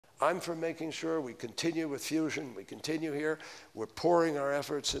I'm for making sure we continue with fusion, we continue here. We're pouring our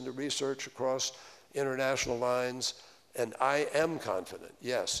efforts into research across international lines, and I am confident,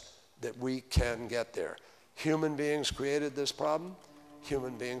 yes, that we can get there. Human beings created this problem.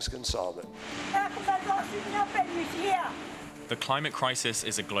 Human beings can solve it. The climate crisis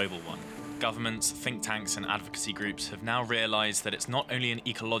is a global one. Governments, think tanks and advocacy groups have now realised that it's not only an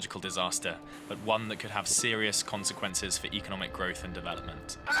ecological disaster, but one that could have serious consequences for economic growth and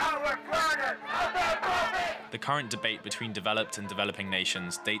development. The current debate between developed and developing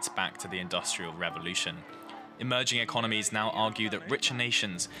nations dates back to the Industrial Revolution. Emerging economies now argue that richer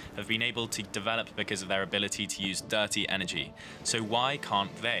nations have been able to develop because of their ability to use dirty energy. So why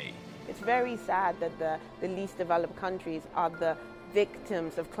can't they? It's very sad that the least developed countries are the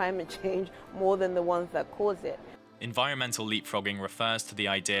victims of climate change more than the ones that cause it. Environmental leapfrogging refers to the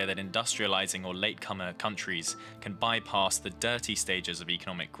idea that industrializing or latecomer countries can bypass the dirty stages of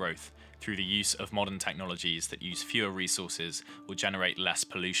economic growth through the use of modern technologies that use fewer resources or generate less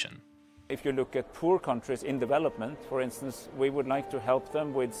pollution. If you look at poor countries in development, for instance, we would like to help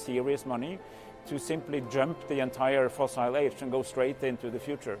them with serious money to simply jump the entire fossil age and go straight into the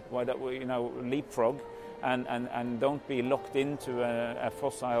future. Why don't we, leapfrog and don't be locked into a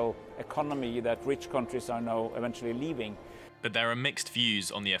fossil economy that rich countries are now eventually leaving. But there are mixed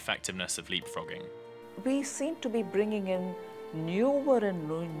views on the effectiveness of leapfrogging. We seem to be bringing in newer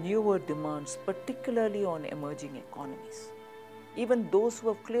and newer demands, particularly on emerging economies. Even those who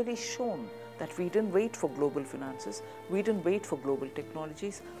have clearly shown that we didn't wait for global finances, we didn't wait for global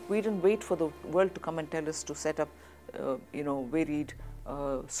technologies, we didn't wait for the world to come and tell us to set up, varied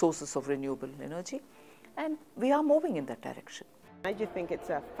sources of renewable energy. And we are moving in that direction. I just think it's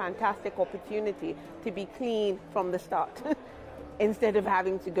a fantastic opportunity to be clean from the start instead of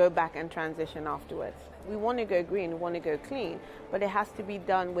having to go back and transition afterwards. We want to go green, we want to go clean, but it has to be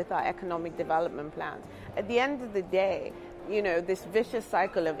done with our economic development plans. At the end of the day, this vicious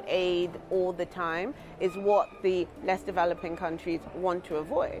cycle of aid all the time is what the less developing countries want to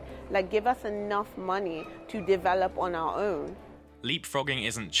avoid. Like, give us enough money to develop on our own. Leapfrogging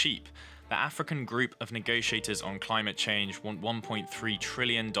isn't cheap. The African Group of Negotiators on Climate Change want $1.3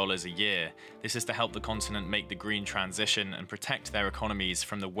 trillion a year. This is to help the continent make the green transition and protect their economies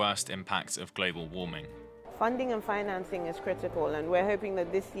from the worst impacts of global warming. Funding and financing is critical, and we're hoping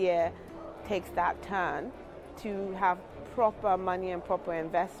that this year takes that turn to have proper money and proper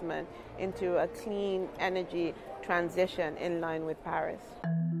investment into a clean energy transition in line with Paris.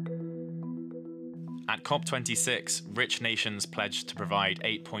 At COP26, rich nations pledged to provide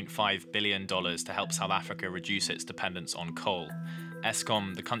 $8.5 billion to help South Africa reduce its dependence on coal.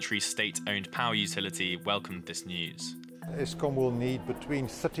 Eskom, the country's state-owned power utility, welcomed this news. Eskom will need between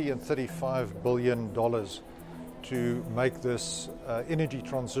 $30 and $35 billion to make this energy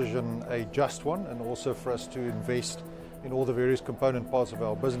transition a just one, and also for us to invest in all the various component parts of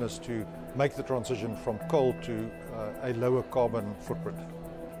our business to make the transition from coal to a lower carbon footprint.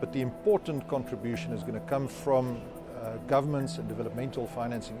 But the important contribution is going to come from governments and developmental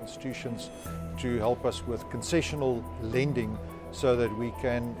financing institutions to help us with concessional lending so that we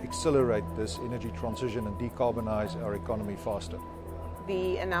can accelerate this energy transition and decarbonize our economy faster.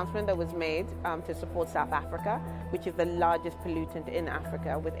 The announcement that was made to support South Africa, which is the largest pollutant in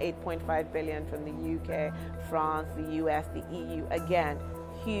Africa, with $8.5 billion from the UK, France, the US, the EU, again,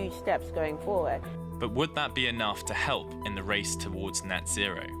 huge steps going forward. But would that be enough to help in the race towards net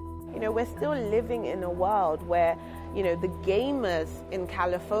zero? We're still living in a world where, the gamers in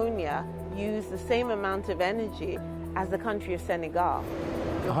California use the same amount of energy as the country of Senegal.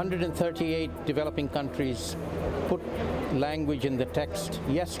 138 developing countries put language in the text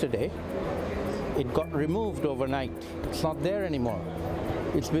yesterday. It got removed overnight. It's not there anymore.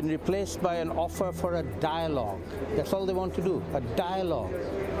 It's been replaced by an offer for a dialogue. That's all they want to do, a dialogue.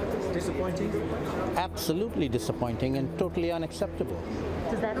 Disappointing? Absolutely disappointing and totally unacceptable.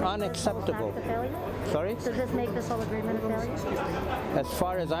 Does that make unacceptable. This whole act a failure? Sorry? Does this make this whole agreement a failure? As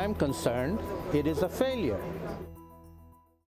far as I'm concerned, it is a failure.